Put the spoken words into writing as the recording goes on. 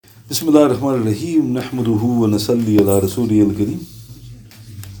Bismillah ar-Rahman ar-Rahim. Nahmaduhu wa nasalli ala Rasuli al-Kareem.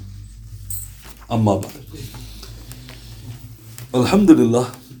 Amma ba'd.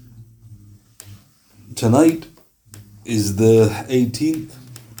 Alhamdulillah. Tonight is the 18th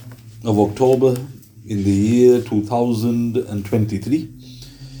of October in the year 2023.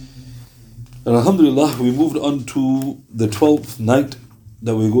 And Alhamdulillah, we moved on to the 12th night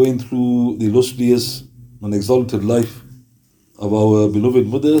that we're going through the illustrious and exalted life of our beloved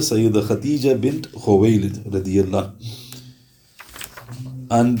mother, Sayyidah Khadija bint Khuwaylid radiyallahu.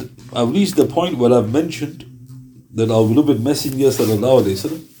 And I've reached the point where I've mentioned that our beloved Messenger sallallahu alayhi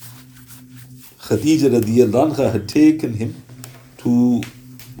wasallam, Khadija radiyallahu anha, had taken him to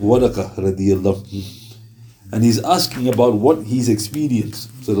Waraqah radiyallahu, and he's asking about what he's experienced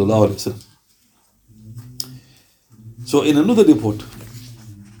sallallahu alayhi wasallam. So in another report,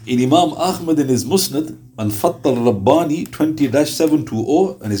 in Imam Ahmad in his Musnad and Fathul Baaree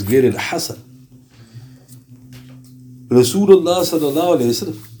 20-720, and is graded Hasan, Rasulullah sallallahu alayhi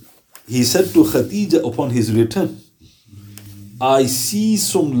wasallam, he said to Khadija upon his return, I see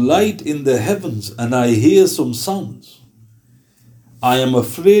some light in the heavens and I hear some sounds. I am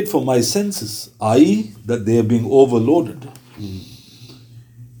afraid for my senses, i.e., that they are being overloaded.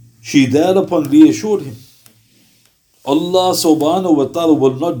 She thereupon reassured him, Allah subhanahu wa ta'ala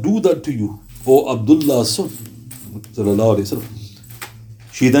will not do that to you, O Abdullah's son.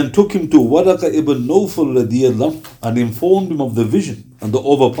 She then took him to Waraqah ibn Nawfal radiyallahu and informed him of the vision and the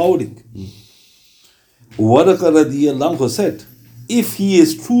overpowering. Waraqah radiyallahu said, if he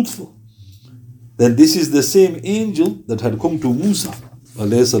is truthful, then this is the same angel that had come to Musa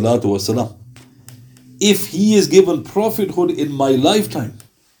alayhi salatu wasalam. If he is given prophethood in my lifetime,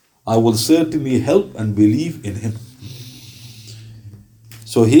 I will certainly help and believe in him.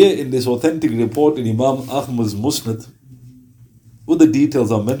 So here in this authentic report in Imam Ahmad's Musnad, all the details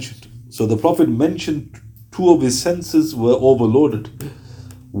are mentioned. So the Prophet mentioned two of his senses were overloaded.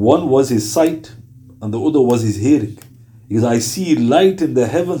 One was his sight and the other was his hearing. Because I see light in the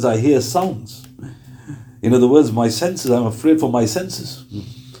heavens, I hear sounds. In other words, my senses, I'm afraid for my senses.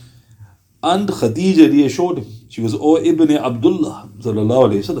 And Khadija reassured him. She was, O Ibn Abdullah sallallahu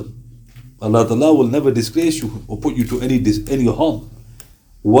alayhi wasallam, Allah Ta'ala will never disgrace you or put you to any harm.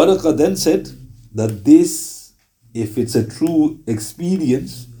 Waraqah then said that this, if it's a true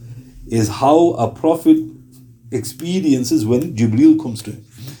experience, is how a prophet experiences when Jibreel comes to him.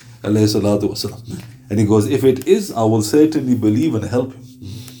 And he goes, if it is, I will certainly believe and help him.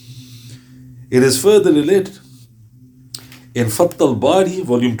 It is further related in Fathul Baaree,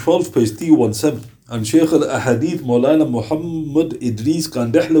 volume 12, page 317, and Shaykh al-Ahadith Maulana Muhammad Idris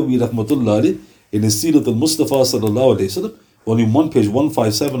Kandahlawi rahmatullah alayh in his Sirat al-Mustafa sallallahu alayhi wasallam, volume 1, page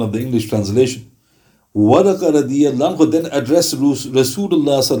 157 of the English translation. Waraqah radiyallahu anhu then addressed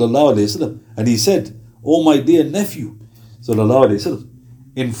Rasulullah sallallahu alayhi wasallam, and he said, O my dear nephew sallallahu alayhi wasallam,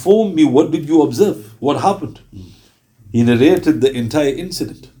 inform me, what did you observe? What happened? He narrated the entire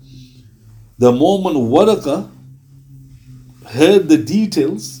incident. The moment Waraqah heard the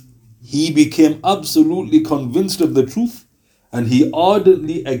details, he became absolutely convinced of the truth, and he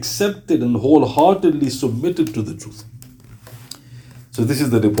ardently accepted and wholeheartedly submitted to the truth. So this is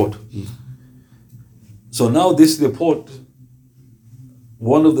the report. So now this report,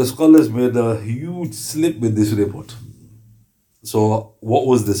 one of the scholars made a huge slip with this report. So what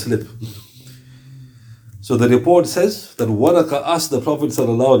was the slip? So the report says that Waraqah asked the Prophet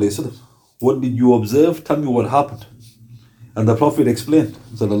sallallahu alaihi wasallam, what did you observe? Tell me what happened. And the Prophet explained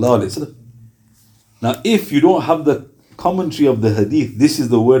sallallahu alaihi wasallam. Now if you don't have the commentary of the hadith, this is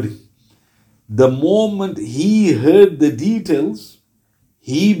the wording. The moment he heard the details,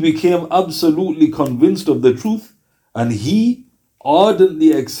 he became absolutely convinced of the truth, and he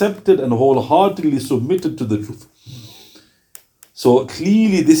ardently accepted and wholeheartedly submitted to the truth. So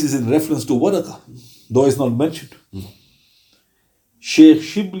clearly this is in reference to Waraqah, though it's not mentioned. Shaykh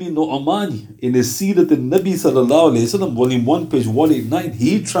Shibli Nu'mani in his Sirat al-Nabi sallallahu alayhi wasallam, volume 1, page 189,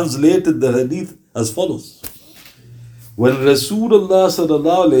 he translated the hadith as follows. When Rasulullah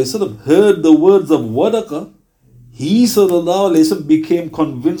sallallahu alayhi wasallam heard the words of Waraqah, he sallallahu alayhi wasallam became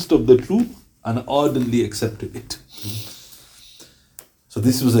convinced of the truth and ardently accepted it. So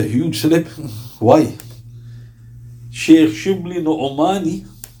this was a huge slip. Why? Shaykh Shibli Nu'mani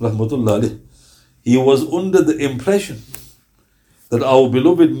rahmatullah alayh, he was under the impression that our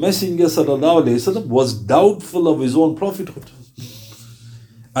beloved Messenger sallallahu alayhi wasallam was doubtful of his own prophethood.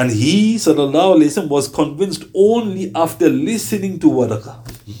 And he sallallahu alayhi wasallam was convinced only after listening to Waraqah.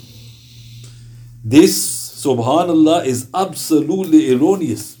 This, subhanallah, is absolutely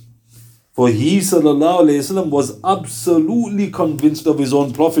erroneous. For he sallallahu alayhi wasallam was absolutely convinced of his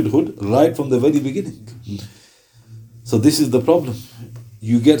own prophethood right from the very beginning. So this is the problem.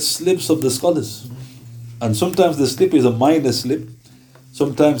 You get slips of the scholars. And sometimes the slip is a minor slip.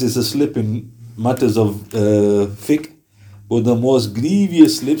 Sometimes it's a slip in matters of fiqh. But the most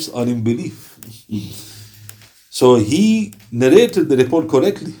grievous slips are in belief. So he narrated the report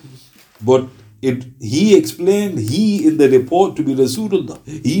correctly. But he explained in the report to be Rasulullah.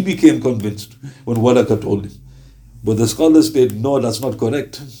 He became convinced when Waraqah told him. But the scholars said, no, that's not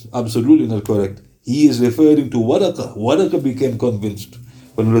correct. Absolutely not correct. He is referring to Waraqah. Waraqah became convinced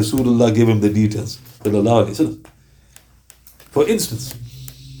when Rasulullah gave him the details. For instance,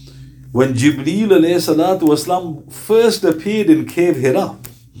 when Jibreel ﷺ first appeared in cave Hira,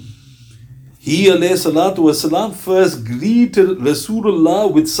 he ﷺ first greeted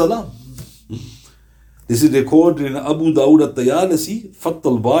Rasulullah with salam. This is recorded in Abu Dawud at-Tayalisi,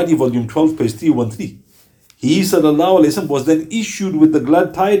 Fathul Baaree, volume 12, page 313. He ﷺ was then issued with the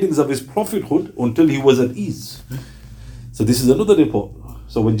glad tidings of his prophethood until he was at ease. So this is another report.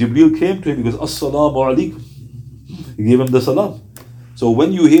 So when Jibreel came to him, he goes, Assalamu alaikum. He gave him the salam. So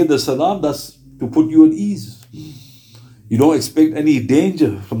when you hear the salam, that's to put you at ease. You don't expect any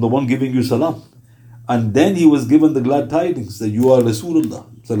danger from the one giving you salam. And then he was given the glad tidings that you are Rasulullah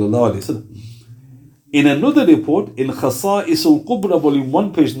sallallahu alaihi wasallam. In another report, in Khasa'is al-Kubra, volume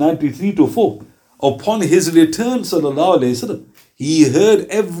 1, page 93 to 4, upon his return sallallahu alaihi wasallam, he heard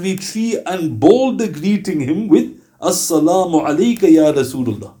every tree and boulder greeting him with Assalamu alayka ya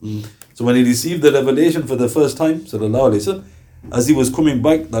Rasulullah. So when he received the revelation for the first time, sallallahu alayhi wasallam, as he was coming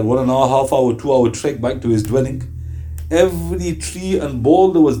back, that 1.5 hour, 2 hour trek back to his dwelling, every tree and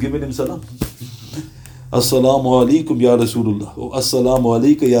boulder was giving him salam. Assalamu alaykum ya Rasulullah. Oh, Assalamu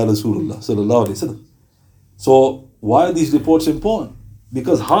alayka ya Rasulullah. Sallallahu alayhi wasallam. So why are these reports important?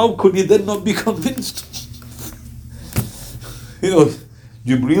 Because how could he then not be convinced?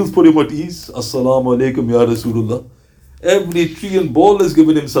 Jibreel's put him at ease. Assalamu alaikum ya Rasulullah. Every tree and boulder is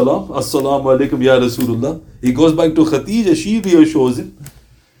giving him salam. Assalamu alaikum ya Rasulullah. He goes back to Khadija. She reassures him.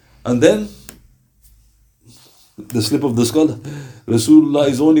 And then the slip of the scholar. Rasulullah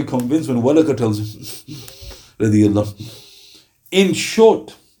is only convinced when Waraqah tells him. In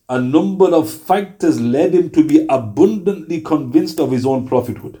short, a number of factors led him to be abundantly convinced of his own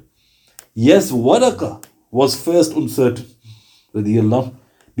prophethood. Yes, Waraqah was first uncertain.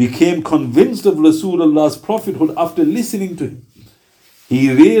 Became convinced of Rasulullah's prophethood after listening to him.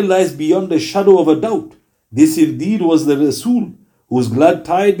 He realized beyond a shadow of a doubt, this indeed was the Rasul whose glad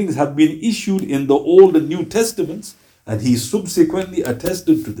tidings have been issued in the Old and New Testaments, and he subsequently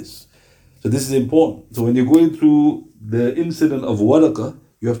attested to this. So this is important. So when you're going through the incident of Waraqah,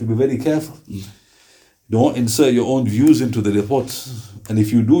 you have to be very careful. Don't insert your own views into the reports. And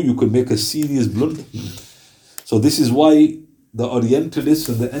if you do, you could make a serious blunder. So this is why the Orientalists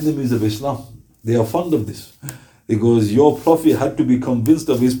and the enemies of Islam, they are fond of this. Because your prophet had to be convinced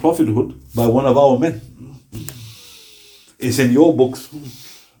of his prophethood by one of our men. It's in your books.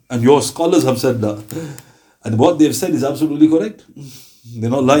 And your scholars have said that. And what they've said is absolutely correct. They're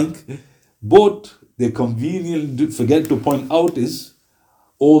not lying. But they conveniently forget to point out is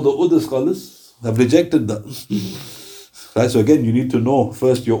all the other scholars have rejected that. Right? So again, you need to know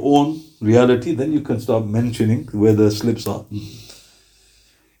first your own reality, then you can start mentioning where the slips are.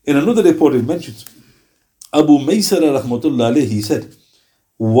 In another report it mentions, Abu Maysara rahmatullah alayhi, he said,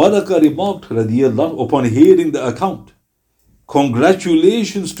 Waraqah remarked radiyallahu upon hearing the account,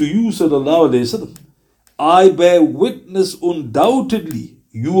 congratulations to you sallallahu alayhi wasallam. I bear witness undoubtedly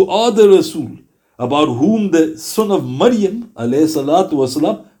you are the Rasul about whom the son of Mariam alayhi salatu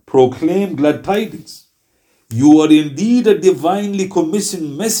wasalam proclaimed glad tidings. You are indeed a divinely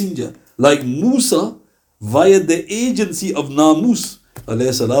commissioned messenger like Musa via the agency of Namus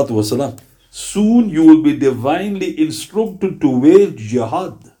alayhi salatu wasalam. Soon you will be divinely instructed to wage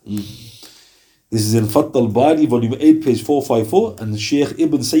jihad. This is in Fathul Baaree, volume 8, page 454, and Shaykh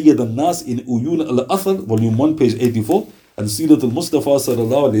Ibn Sayyid al-Nas in Uyun al-Athar, volume 1, page 84, and Sirat al-Mustafa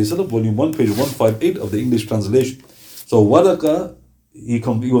sallallahu alayhi wasallam, volume 1, page 158 of the English translation. So Waraqah, he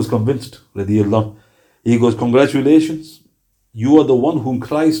was convinced, radiyallahu. He goes, congratulations, you are the one whom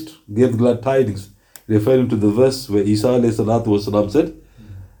Christ gave glad tidings, referring to the verse where Isa alayhi salatu wasalam said,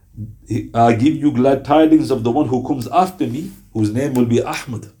 I give you glad tidings of the one who comes after me, whose name will be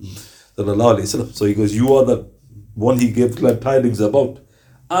Ahmad. So he goes, you are the one he gave glad tidings about.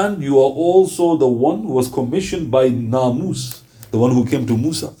 And you are also the one who was commissioned by Namus, the one who came to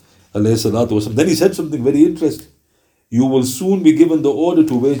Musa. Then he said something very interesting. You will soon be given the order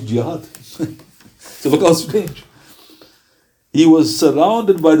to wage jihad. So look how strange. He was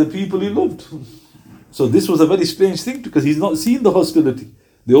surrounded by the people he loved. So this was a very strange thing because he's not seen the hostility.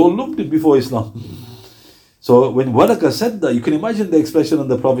 They all loved him before Islam. So when Waraqah said that, you can imagine the expression on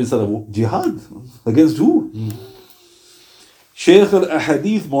the Prophet ﷺ, jihad against who? Shaykh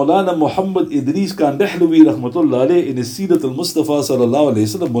al-Ahadith Maulana Muhammad Idris Khan Dehlawi Rahmatullah alayh in his Sirat al-Mustafa sallallahu alayhi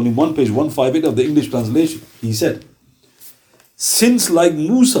wasallam, volume 1, page 158 of the English translation, he said, since like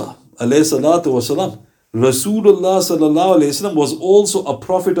Musa alayhi salatu wasalam, Rasulullah sallallahu alayhi wasallam was also a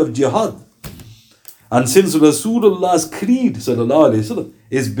prophet of jihad. And since Rasulullah's creed sallallahu alayhi wasallam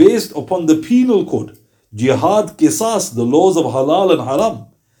is based upon the penal code, jihad, qisas, the laws of halal and haram,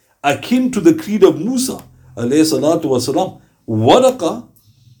 akin to the creed of Musa alayhi salatu wasalam, Waraqah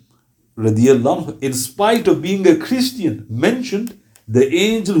radiyallahu anhu, in spite of being a Christian, mentioned the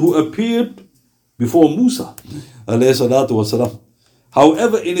angel who appeared before Musa alayhi salatu wasalam.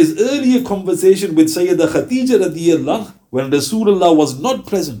 However, in his earlier conversation with Sayyidah Khadija radiyallahu anhu, when Rasulullah was not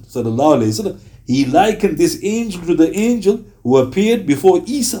present sallallahu alayhi wasallam, he likened this angel to the angel who appeared before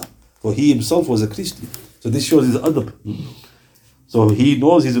Isa, for he himself was a Christian. So this shows his adab. So he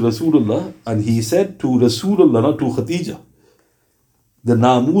knows he's Rasulullah, and he said to Rasulullah, not to Khadija, the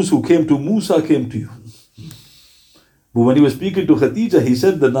Namus who came to Musa came to you. But when he was speaking to Khadija, he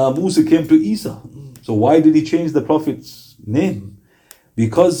said the Namus who came to Isa. So why did he change the Prophet's name?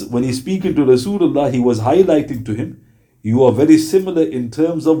 Because when he's speaking to Rasulullah, he was highlighting to him, you are very similar in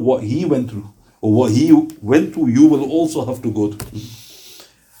terms of what he went through. Or what he went through, you will also have to go through.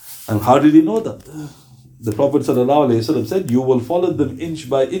 And how did he know that? The Prophet ﷺ said, you will follow them inch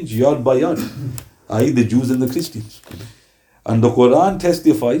by inch, yard by yard, i.e. the Jews and the Christians. And the Quran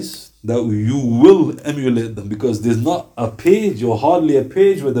testifies that you will emulate them, because there's not a page or hardly a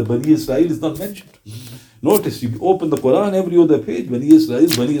page where the Bani Israel is not mentioned. Notice, you open the Quran, every other page, Bani Israel,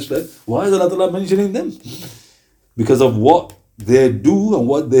 Bani Israel. Why is Allah Ta'ala mentioning them? Because of what they do and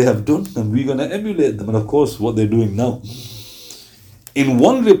what they have done, and we're going to emulate them. And of course, what they're doing now. In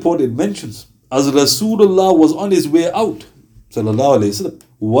one report, it mentions, as Rasulullah was on his way out, sallallahu alayhi wasallam,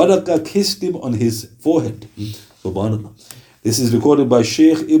 Waraqah kissed him on his forehead. Subhanallah. This is recorded by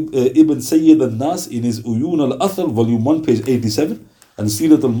Shaykh Ibn Sayyid al-Nas in his Uyun al-Athar, volume 1, page 87, and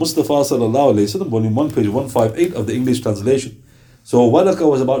Sirat al-Mustafa sallallahu alayhi wasallam, volume 1, page 158 of the English translation. So Waraqah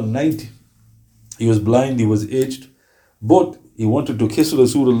was about 90. He was blind, he was aged, but he wanted to kiss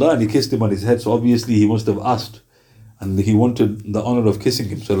Rasulullah and he kissed him on his head. So obviously he must have asked, and he wanted the honor of kissing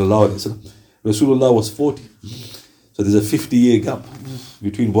him, sallallahu alayhi wasallam. Rasulullah was 40. So there's a 50-year gap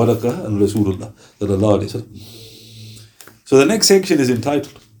between Waraqah and Rasulullah, sallallahu alayhi wasallam. So the next section is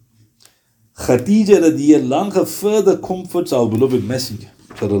entitled, Khadija radiyallahu anha further comforts our beloved Messenger,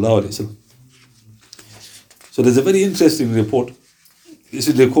 sallallahu alayhi wasallam. So there's a very interesting report. This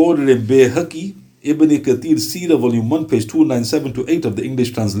is recorded in Bayhaqi, Ibn Kathir Sirah, volume 1, page 297 to 8 of the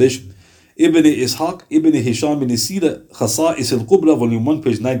English translation. Ibn Ishaq, Ibn Hisham in Sirah, Khasa'is al-Kubra, volume 1,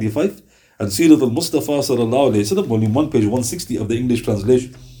 page 95, and Sirat al-Mustafa sallallahu alayhi wasallam, volume 1, page 160 of the English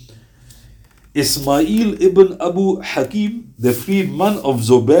translation. Ismail ibn Abu Hakim, the freedman of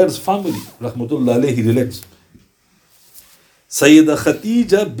Zubair's family, rahmatullah alayhi, relates, Sayyidah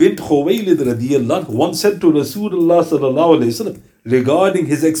Khadija bint Khuwaylid radiyallahu anha once said to Rasulullah sallallahu alayhi wasallam regarding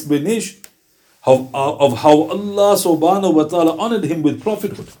his explanation of how Allah subhanahu wa ta'ala honored him with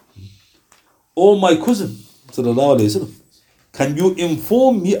prophethood, "O my cousin sallallahu alayhi wasallam, can you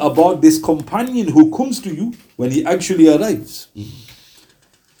inform me about this companion who comes to you when he actually arrives?"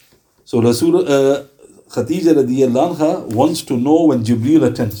 So Khadija radiyallahu anha wants to know when Jibreel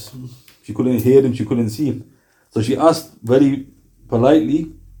attends. She couldn't hear him, she couldn't see him. So she asked very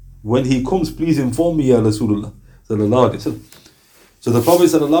politely, when he comes, please inform me, Ya Rasulullah sallallahu alayhi wasallam. So the Prophet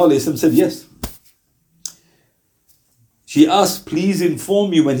sallallahu alayhi wasallam said yes. She asked, please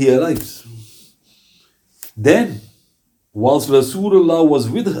inform me when he arrives. Then, whilst Rasulullah was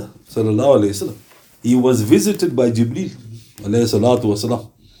with her, sallallahu alayhi wasallam, he was visited by Jibreel alayhi salatu wasalam.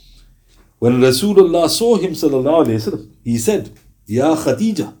 When Rasulullah saw him, sallallahu alayhi wasallam, he said, Ya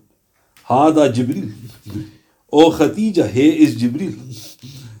Khadija, Hada Jibreel. Oh Khadija, here is Jibreel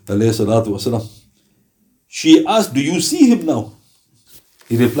alayhi salatu wasalam. She asked, do you see him now?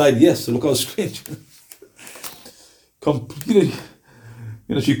 He replied, yes. So look how strange. Completely,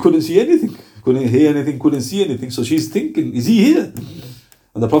 she couldn't see anything, couldn't hear anything, couldn't see anything. So she's thinking, is he here?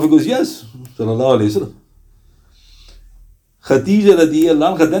 And the Prophet goes, yes, sallallahu alayhi wasallam. Khadija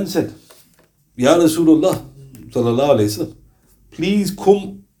radiyallahu anha then said, Ya Rasulullah sallallahu alayhi wasallam, please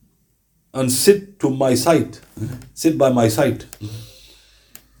come and sit to my side, sit by my side.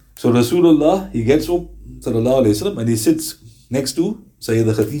 So Rasulullah, he gets up, sallallahu alayhi wasallam, and he sits next to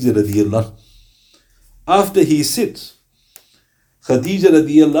Sayyidah Khadija radiyallahu anha. After he sits, Khadija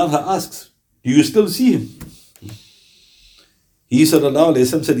radiallahu anha asks, do you still see him? He sallallahu alayhi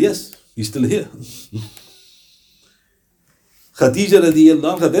wasallam said, yes, he's still here. Khadija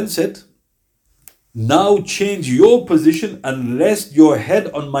radiallahu anha then said, now change your position and rest your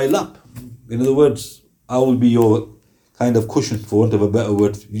head on my lap. In other words, I will be your kind of cushion, for want of a better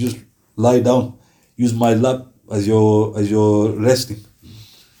word. You just lie down, use my lap as your resting.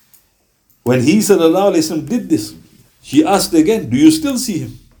 When he sallallahu alayhi wasallam did this, she asked again, do you still see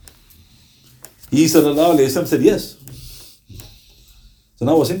him? He sallallahu alayhi wasallam said, yes. So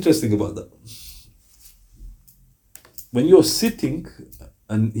now what's interesting about that? When you're sitting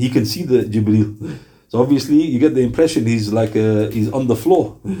and he can see the Jibreel, so obviously you get the impression he's on the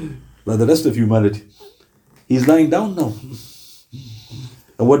floor, like the rest of humanity. He's lying down now.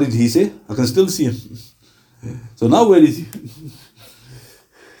 And what did he say? I can still see him. So now where is he?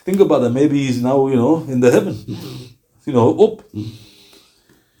 Think about that. Maybe he's now, in the heaven. Up.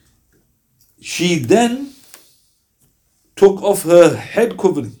 She then took off her head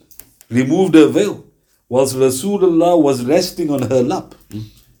covering, removed her veil, whilst Rasulullah was resting on her lap.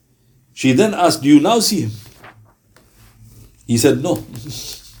 She then asked, do you now see him? He said, no.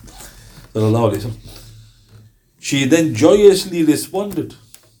 She then joyously responded,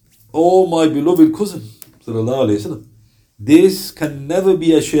 oh my beloved cousin, this can never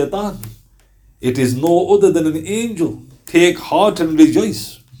be a shaitan. It is no other than an angel. Take heart and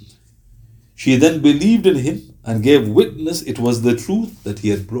rejoice. She then believed in him and gave witness it was the truth that he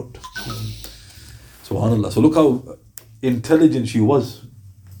had brought. SubhanAllah. So look how intelligent she was.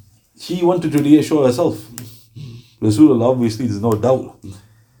 She wanted to reassure herself. Rasulullah, obviously, there's no doubt.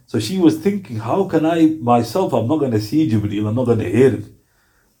 So she was thinking, how can I myself, I'm not going to see Jibreel, I'm not going to hear him.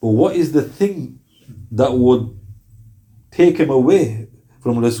 But what is the thing that would take him away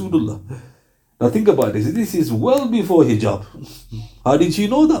from Rasulullah? Now think about this. This is well before hijab. How did she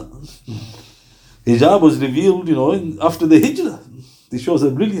know that? Hijab was revealed, after the hijrah. This shows her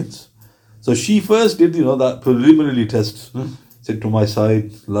brilliance. So she first did, that preliminary test. Sit to my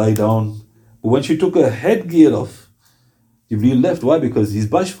side, lie down. But when she took her headgear off, Jibreel left. Why? Because he's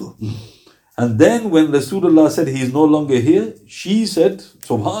bashful. And then when Rasulullah said he is no longer here, she said,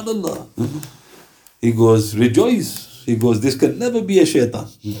 Subhanallah. He goes, rejoice. He goes, this can never be a shaitan.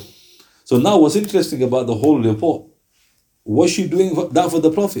 So now what's interesting about the whole report, was she doing that for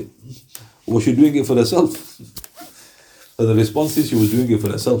the Prophet? Or was she doing it for herself? So the response is she was doing it for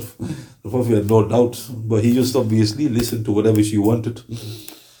herself. The Prophet had no doubt, but he just obviously listened to whatever she wanted.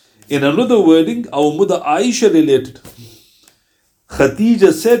 In another wording, our mother Aisha related,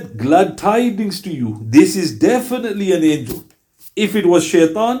 Khadija said, glad tidings to you. This is definitely an angel. If it was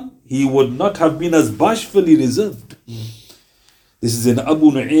shaitan, he would not have been as bashfully reserved. This is in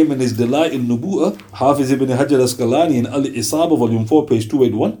Abu Nu'aym and his Dala'il Nubu'ah, Hafiz ibn Hajar Asqalani in Al-Isaba, volume 4, page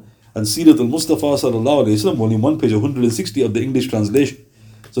 281, and Sirat al-Mustafa sallallahu alayhi wa sallam, volume 1, page 160 of the English translation.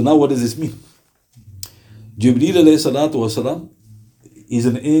 So now what does this mean? Jibreel alayhi salatu wasalam is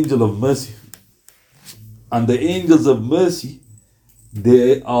an angel of mercy. And the angels of mercy,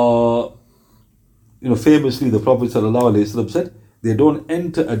 they are, famously the Prophet sallallahu alayhi wa sallam said, they don't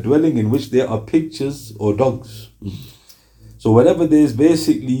enter a dwelling in which there are pictures or dogs. So whenever there is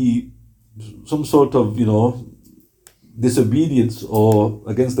basically some sort of, disobedience or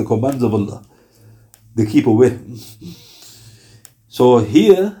against the commands of Allah, they keep away. So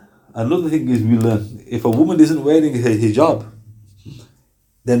here, another thing is we learn, if a woman isn't wearing her hijab,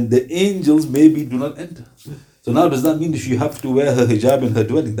 then the angels maybe do not enter. So now does that mean that she have to wear her hijab in her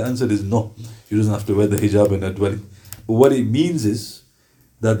dwelling? The answer is no. She doesn't have to wear the hijab in her dwelling. But what it means is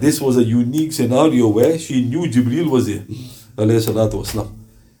that this was a unique scenario where she knew Jibreel was here. Alayhi salatu wasalam.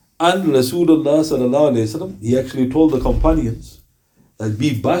 And Rasulullah sallallahu alayhi wasallam, he actually told the companions that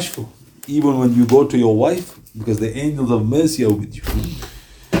be bashful even when you go to your wife, because the angels of mercy are with you.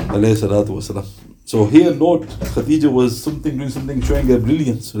 Alayhi salatu wasalam. So here note, Khadija was doing something showing her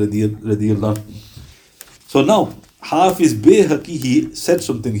brilliance. Radiyallahu. So now, Hafiz Bayhaqi, he said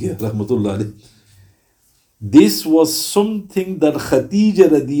something here, rahmatullah alayhi. This was something that Khadija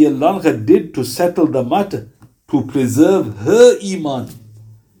radiyallahu anha did to settle the matter, to preserve her iman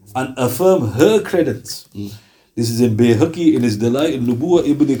and affirm her credence. This is in Bayhaqi in his Dala'il Nubu'ah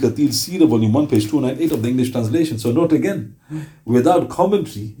Ibn Kathir Sirah, volume 1, page 298 of the English translation. So note again, without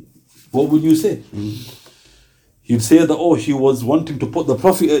commentary, what would you say? You'd say that, she was wanting to put the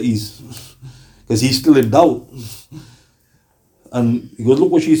Prophet at ease, because he's still in doubt. And he goes,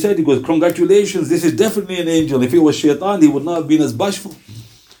 look what she said. He goes, congratulations, this is definitely an angel. If it was shaitan, he would not have been as bashful.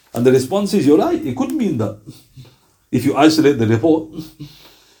 And the response is, you're right, it could mean that, if you isolate the report.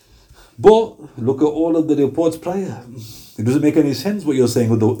 But look at all of the reports prior. It doesn't make any sense what you're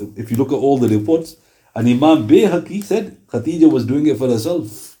saying. If you look at all the reports, and Imam Bayhaqi said Khadija was doing it for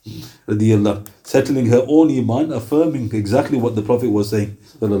herself, radiyallahu, settling her own iman, affirming exactly what the Prophet was saying,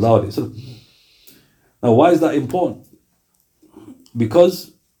 sallallahu alaihi wasallam. Now, why is that important?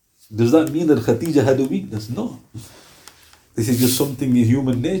 Because does that mean that Khadija had a weakness? No. This is just something in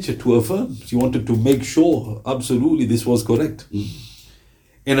human nature to affirm. She wanted to make sure absolutely this was correct.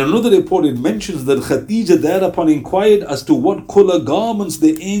 In another report, it mentions that Khadija thereupon inquired as to what color garments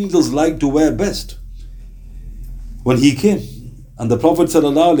the angels like to wear best when he came. And the Prophet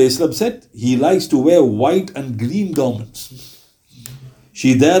ﷺ said, he likes to wear white and green garments.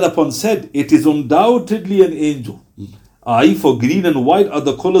 She thereupon said, it is undoubtedly an angel. I, for green and white are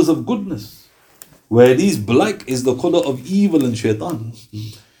the colors of goodness, whereas black is the color of evil and shaitan.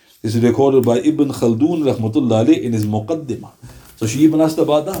 This is recorded by Ibn Khaldun rahmatullah alayh in his Muqaddimah. So she even asked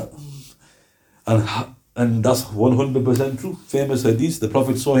about that. And that's 100% true. Famous hadith, the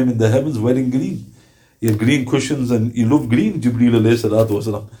Prophet saw him in the heavens wearing green. He had green cushions and he loved green, Jibreel alayhi salatu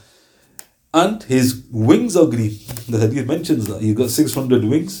wasalam. And his wings are green. The hadith mentions that. He got 600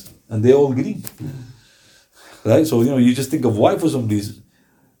 wings and they're all green. Right? So, you just think of white for some reason.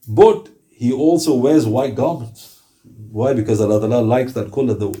 But he also wears white garments. Why? Because Allah Ta'ala likes that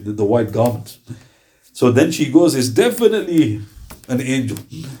color, the white garments. So then she goes, it's definitely an angel.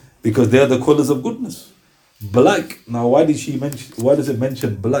 Because they are the colors of goodness. Black. Now, why does it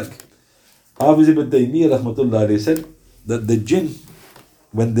mention black? Hafiz ibn Taymiyyah rahmatullah alayhi said that the jinn,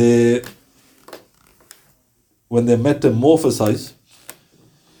 when they metamorphosize,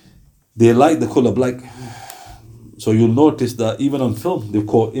 they like the color black. So you'll notice that even on film, they've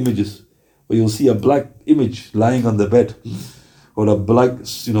caught images where you'll see a black image lying on the bed, or a black,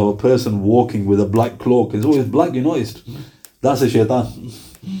 a person walking with a black cloak. It's always black, you noticed. That's a shaitan.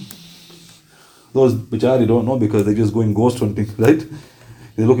 Those bichari don't know because they're just going ghost hunting, right?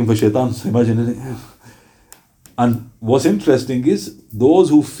 They're looking for shaitan, so imagine it. And what's interesting is, those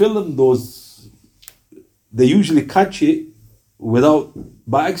who film those, they usually catch it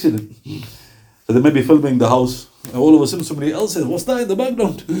by accident. So they may be filming the house, and all of a sudden somebody else says, what's that in the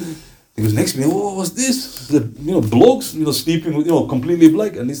background? He goes next to me, oh, what's this? The blokes, sleeping with, completely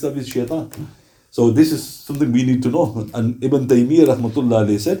black, and this stuff is shaitan. So this is something we need to know. And Ibn Taymiyyah rahmatullah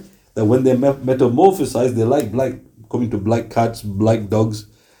alayhi said that when they metamorphosize, they like black, coming to black cats, black dogs,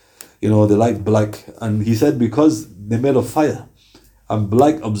 they like black. And he said because they're made of fire, and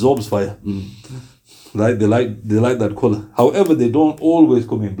black absorbs fire. Right? They like that color. However, they don't always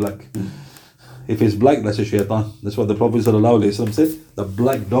come in black. If it's black, that's a shaitan. That's what the Prophet ﷺ said. The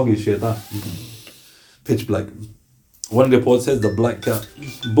black dog is shaitan. Pitch black. One report says the black cat.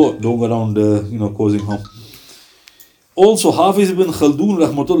 But don't go around, causing harm. Also, Hafiz ibn Khaldun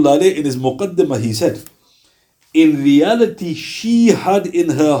rahmatullah alayh in his Muqaddimah, he said, in reality, she had in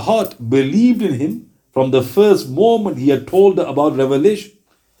her heart believed in him from the first moment he had told her about revelation.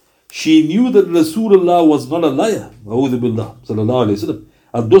 She knew that Rasulullah was not a liar. A'udhu billah, sallallahu alayhi wa sallam.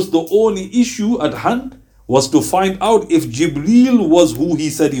 And thus the only issue at hand was to find out if Jibreel was who he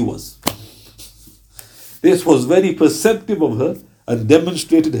said he was. This was very perceptive of her and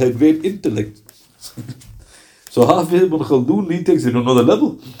demonstrated her great intellect. So Hafiz ibn Khaldun, he takes it to another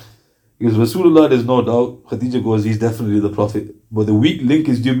level. Because Rasulullah, there's no doubt. Khadija goes, he's definitely the Prophet. But the weak link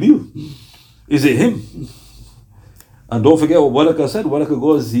is Jibreel. Is it him? And don't forget what Waraqah said. Waraqah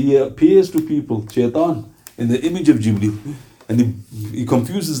goes, he appears to people, shaitan, in the image of Jibreel. And he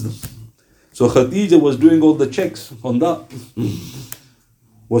confuses them. So Khadija was doing all the checks on that.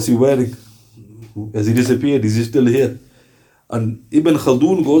 What's he wearing? Has he disappeared? Is he still here? And Ibn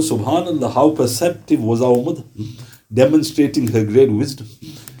Khaldun goes, subhanallah, how perceptive was our mother, demonstrating her great wisdom.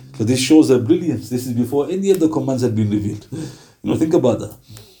 So this shows her brilliance. This is before any of the commands had been revealed. Think about that.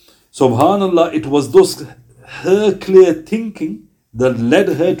 Subhanallah, it was thus her clear thinking that led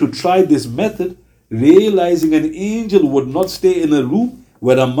her to try this method, realizing an angel would not stay in a room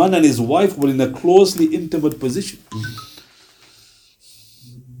where a man and his wife were in a closely intimate position.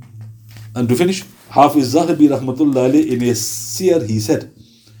 And to finish, Hafiz Zahabi rahmatullah alayh in his seer, he said,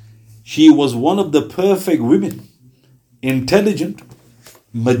 she was one of the perfect women, intelligent,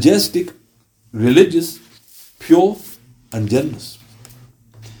 majestic, religious, pure, and generous.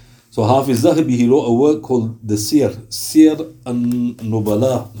 So Hafiz Zahabi, he wrote a work called the Seer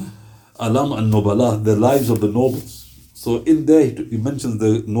an-Nubala, Alam an-Nubala, the lives of the nobles. So in there he mentions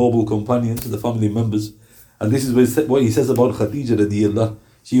the noble companions, the family members, and this is what he says about Khadija radiyallahu.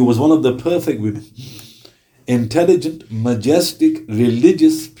 She was one of the perfect women, intelligent, majestic,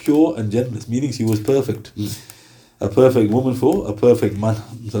 religious, pure, and generous, meaning she was perfect. A perfect woman for a perfect man,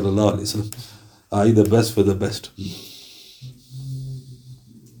 sallallahu alaihi wasallam. The best for the best.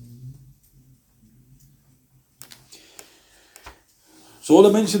 So all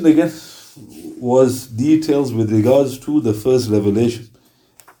I mentioned again was details with regards to the first revelation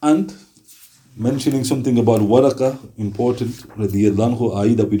and mentioning something about Waraqah, important, radiyallahu anhu,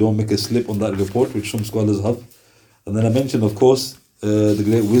 i.e. that we don't make a slip on that report, which some scholars have. And then I mentioned, of course, the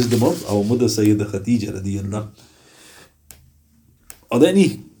great wisdom of our mother Sayyidah Khadija radiyallahu anha. Are there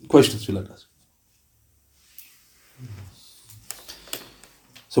any questions you like to ask?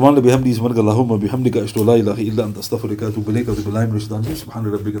 سبحان الله بحمده سبحانك اللهم وبحمدك أشهد أن لا إله إلا أنت أستغفرك وأتوب إليك وأتوب بالله من الشيطان الرجيم سبحان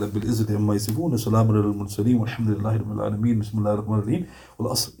ربك رب العزة عما يصفون وسلام على المرسلين والحمد لله رب العالمين بسم الله الرحمن الرحيم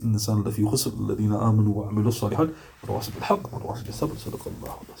والأصل إن الإنسان لفي خسر الذين آمنوا وعملوا الصالحات وتواصوا بالحق وتواصوا بالصبر صدق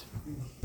الله العظيم.